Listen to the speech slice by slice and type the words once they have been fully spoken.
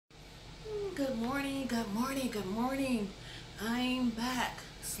good morning, good morning, good morning. I'm back,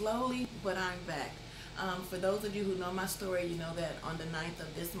 slowly, but I'm back. For those of you who know my story, you know that on the 9th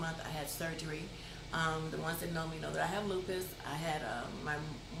of this month I had surgery. The ones that know me know that I have lupus. I had my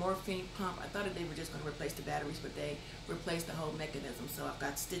morphine pump. I thought that they were just going to replace the batteries, but they replaced the whole mechanism. So I've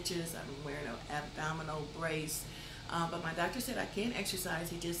got stitches. I'm wearing an abdominal brace. But my doctor said I can't exercise.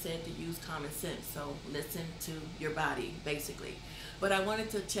 He just said to use common sense. So listen to your body, basically. But I wanted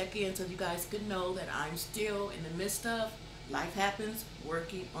to check in so you guys could know that I'm still in the midst of life happens,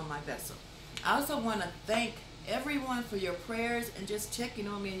 working on my vessel. I also want to thank everyone for your prayers and just checking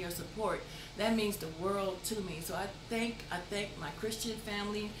on me and your support. That means the world to me. So I thank my Christian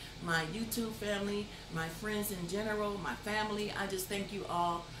family, my YouTube family, my friends in general, my family. I just thank you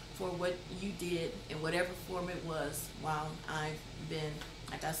all for what you did in whatever form it was while I've been,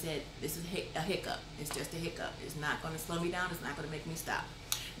 like I said, this is a hiccup. It's just a hiccup. It's not going to slow me down. It's not going to make me stop.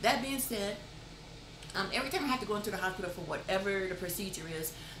 That being said, every time I have to go into the hospital for whatever the procedure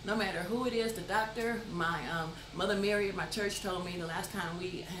is, no matter who it is, the doctor, my Mother Mary at my church told me the last time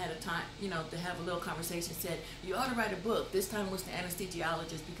we had a time, to have a little conversation, said, you ought to write a book. This time it was the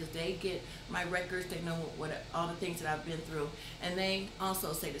anesthesiologist because they get my records. They know what all the things that I've been through. And they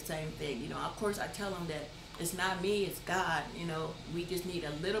also say the same thing. Of course, I tell them that it's not me, it's God. We just need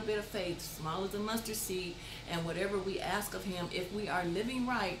a little bit of faith, small as a mustard seed, and whatever we ask of him, if we are living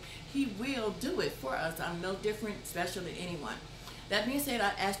right, he will do it for us. I'm no different, special than anyone. That being said,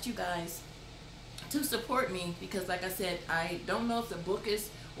 I asked you guys to support me because, like I said, I don't know if the book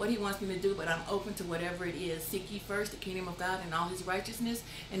is what he wants me to do, but I'm open to whatever it is. Seek ye first the kingdom of God and all his righteousness,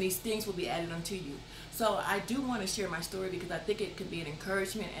 and these things will be added unto you. So I do want to share my story because I think it could be an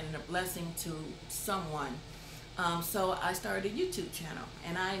encouragement and a blessing to someone. So I started a YouTube channel,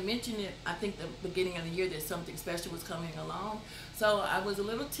 and I mentioned it, I think the beginning of the year, that something special was coming along. So I was a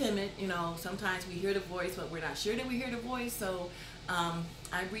little timid. Sometimes we hear the voice, but we're not sure that we hear the voice. So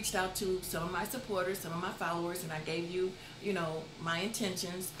I reached out to some of my supporters, some of my followers, and I gave you, my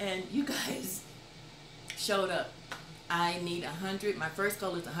intentions, and you guys showed up. I need 100. My first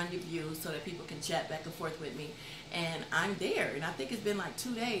goal is 100 views so that people can chat back and forth with me. And I'm there. And I think it's been like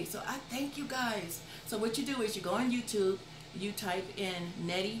 2 days. So I thank you guys. So what you do is you go on YouTube. You type in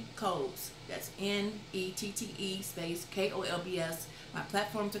Nettie Kolbs. That's N-E-T-T-E space K-O-L-B-S. My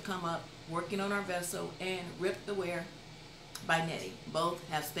platform to come up. Working on our vessel. And Rip the Wear by Nettie. Both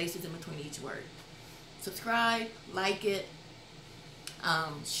have spaces in between each word. Subscribe. Like it.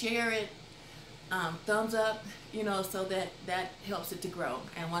 Share it. Thumbs up, so that helps it to grow.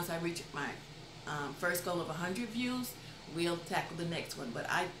 And once I reach my first goal of 100 views, we'll tackle the next one. But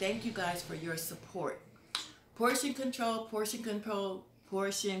I thank you guys for your support. Portion control, portion control,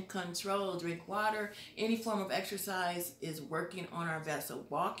 portion control. Drink water. Any form of exercise is working on our vessel.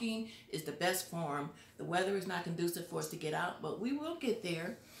 Walking is the best form. The weather is not conducive for us to get out, but we will get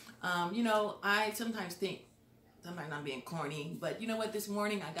there. I sometimes think, sometimes I'm being corny, but you know what? This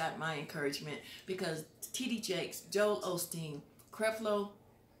morning I got my encouragement because T.D. Jakes, Joel Osteen, Creflo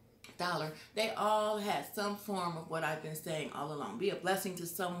Dollar, they all had some form of what I've been saying all along. Be a blessing to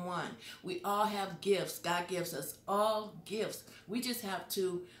someone. We all have gifts. God gives us all gifts. We just have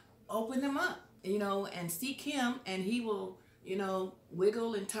to open them up, and seek him, and he will,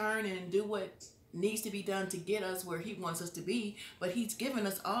 wiggle and turn and do what needs to be done to get us where he wants us to be. But he's given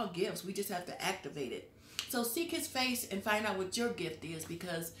us all gifts. We just have to activate it. So seek his face and find out what your gift is,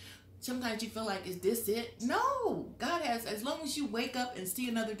 because sometimes you feel like, is this it? No, God has, as long as you wake up and see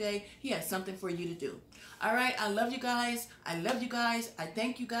another day, he has something for you to do. All right, I love you guys. I love you guys. I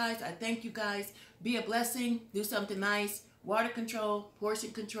thank you guys. I thank you guys. Be a blessing. Do something nice. Water control,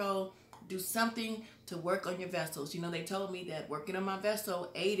 portion control. Do something to work on your vessels. They told me that working on my vessel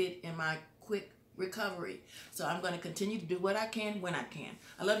aided in my quick recovery. So I'm going to continue to do what I can when I can.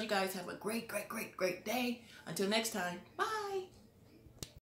 I love you guys. Have a great, great, great, great day. Until next time. Bye.